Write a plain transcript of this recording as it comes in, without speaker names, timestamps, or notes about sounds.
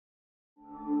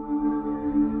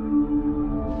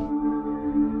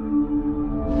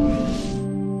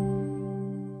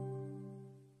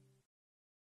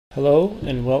Hello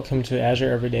and welcome to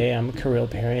Azure Everyday. I'm Kirill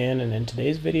Parian, and in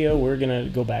today's video we're going to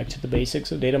go back to the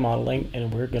basics of data modeling,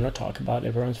 and we're going to talk about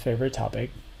everyone's favorite topic,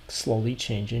 slowly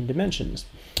changing dimensions.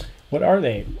 What are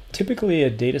they? Typically a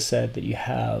data set that you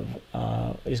have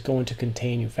is going to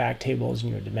contain your fact tables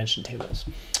and your dimension tables.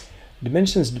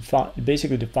 Dimensions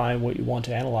basically define what you want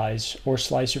to analyze or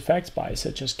slice your facts by,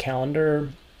 such as calendar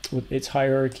with its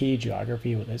hierarchy,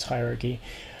 geography with its hierarchy,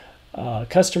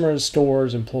 customers,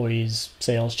 stores, employees,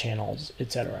 sales channels,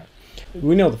 etc.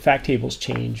 We know the fact tables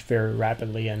change very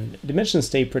rapidly and dimensions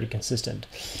stay pretty consistent.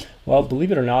 Well,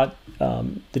 believe it or not,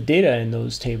 the data in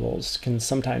those tables can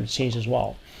sometimes change as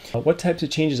well. What types of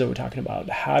changes are we talking about?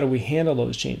 How do we handle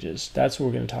those changes? That's what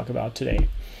we're going to talk about today.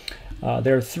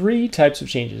 There are three types of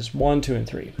changes, 1, 2, and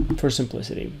 3, for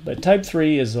simplicity. But type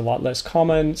 3 is a lot less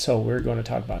common, so we're going to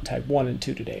talk about type 1 and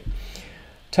 2 today.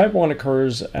 Type 1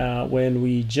 occurs when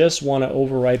we just want to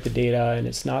overwrite the data and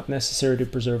it's not necessary to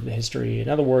preserve the history. In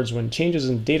other words, when changes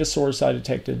in data source are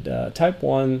detected, type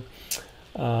 1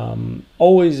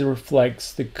 always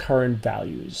reflects the current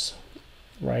values,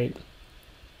 right?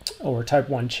 Or type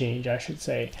 1 change, I should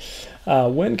say.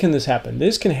 When can this happen?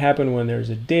 This can happen when there's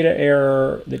a data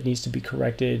error that needs to be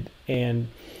corrected. And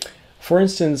for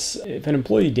instance, if an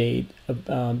employee date of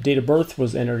birth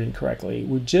was entered incorrectly,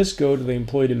 we just go to the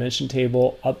employee dimension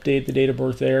table, update the date of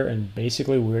birth there, and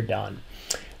basically we're done.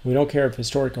 We don't care if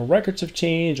historical records have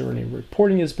changed or any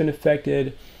reporting has been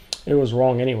affected. It was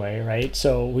wrong anyway, right?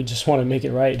 So we just want to make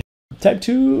it right. Type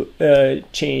 2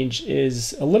 change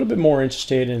is a little bit more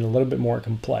interested and a little bit more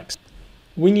complex.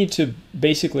 We need to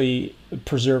basically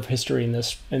preserve history in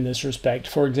this respect.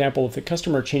 For example, if the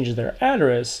customer changes their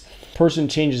address, person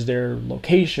changes their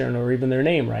location or even their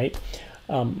name, right?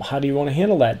 How do you want to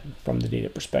handle that from the data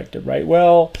perspective, right?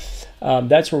 Well,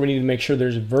 that's where we need to make sure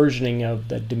there's a versioning of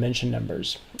the dimension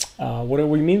numbers. What do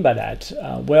we mean by that?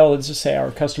 Well, let's just say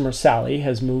our customer Sally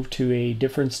has moved to a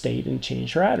different state and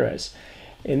changed her address.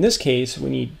 In this case, we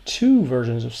need 2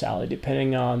 versions of Sally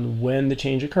depending on when the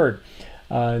change occurred.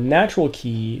 Natural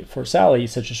key for Sally,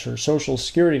 such as her social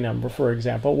security number, for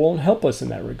example, won't help us in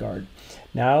that regard.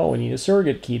 Now we need a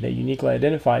surrogate key that uniquely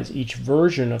identifies each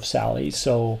version of Sally.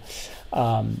 So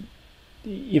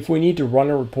if we need to run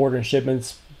a report on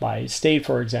shipments by state,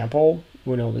 for example,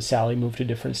 we know that Sally moved to a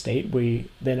different state. We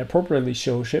then appropriately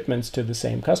show shipments to the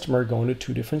same customer going to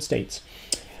 2 different states.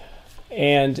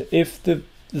 And if the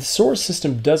source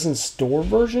system doesn't store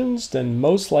versions, then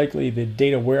most likely the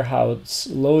data warehouse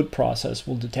load process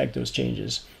will detect those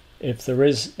changes. If there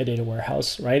is a data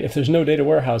warehouse, right? If there's no data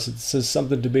warehouse, it's just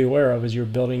something to be aware of as you're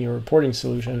building your reporting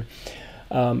solution.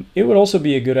 It would also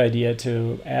be a good idea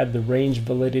to add the range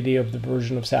validity of the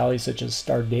version of Sally, such as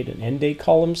start date and end date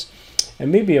columns,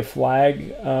 and maybe a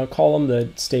flag column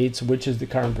that states which is the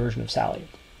current version of Sally.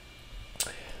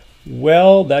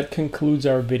 Well, that concludes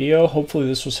our video. Hopefully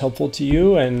this was helpful to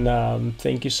you, and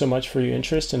thank you so much for your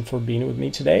interest and for being with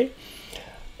me today.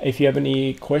 If you have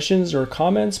any questions or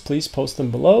comments, please post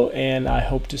them below, and I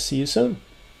hope to see you soon.